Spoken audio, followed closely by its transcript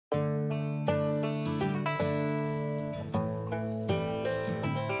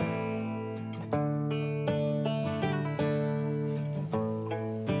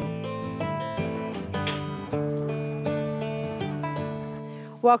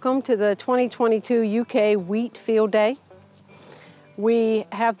Welcome to the 2022 UK Wheat Field Day. We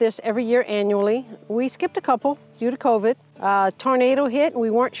have this every year annually. We skipped a couple due to COVID. Tornado hit and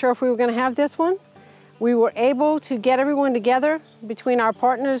we weren't sure if we were going to have this one. We were able to get everyone together between our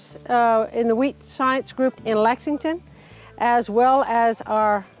partners in the Wheat Science Group in Lexington, as well as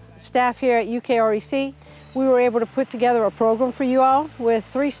our staff here at UKREC. We were able to put together a program for you all with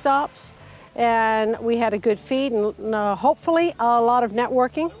 3 stops, and we had a good feed and hopefully a lot of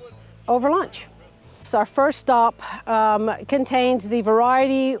networking over lunch. So our first stop contains the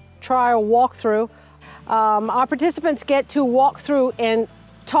variety trial walkthrough. Our participants get to walk through and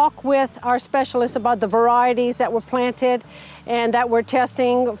talk with our specialists about the varieties that were planted and that we're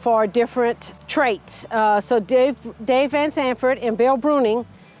testing for different traits. So Dave Van Sanford and Bill Bruning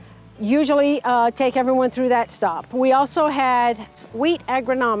usually take everyone through that stop. We also had Wheat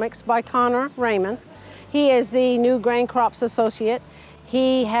Agronomics by Connor Raymond. He is the new Grain Crops Associate.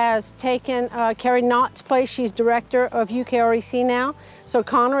 He has taken Carrie Knott's place. She's director of UKREC now. So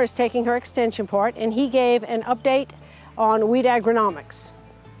Connor is taking her extension part, and he gave an update on wheat agronomics.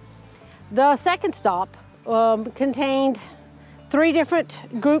 The second stop contained 3 different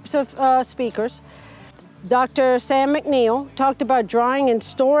groups of speakers. Dr. Sam McNeil talked about drying and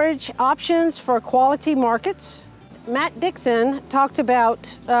storage options for quality markets. Matt Dixon talked about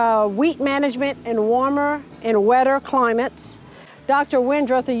wheat management in warmer and wetter climates. Dr.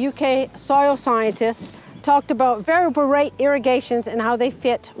 Windroth, a UK soil scientist, talked about variable rate irrigations and how they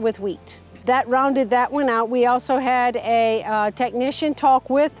fit with wheat. That rounded that one out. We also had a technician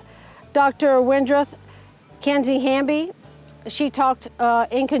talk with Dr. Windroth, Kenzie Hamby. She talked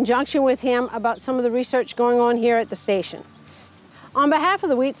in conjunction with him about some of the research going on here at the station. On behalf of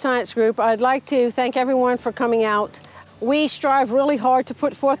the Wheat Science Group, I'd like to thank everyone for coming out. We strive really hard to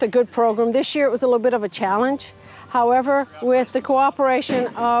put forth a good program. This year it was a little bit of a challenge. However, with the cooperation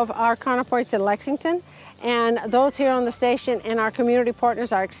of our counterparts in Lexington and those here on the station and our community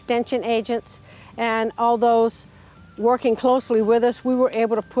partners, our extension agents, and all those working closely with us, we were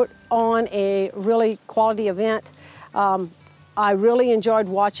able to put on a really quality event. I really enjoyed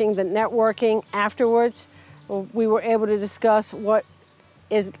watching the networking afterwards. We were able to discuss what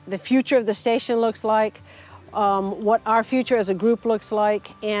is the future of the station looks like, what our future as a group looks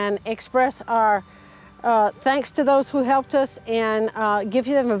like, and express our thanks to those who helped us and give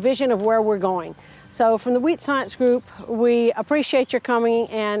them a vision of where we're going. So from the Wheat Science Group, we appreciate your coming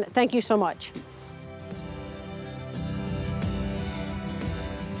and thank you so much.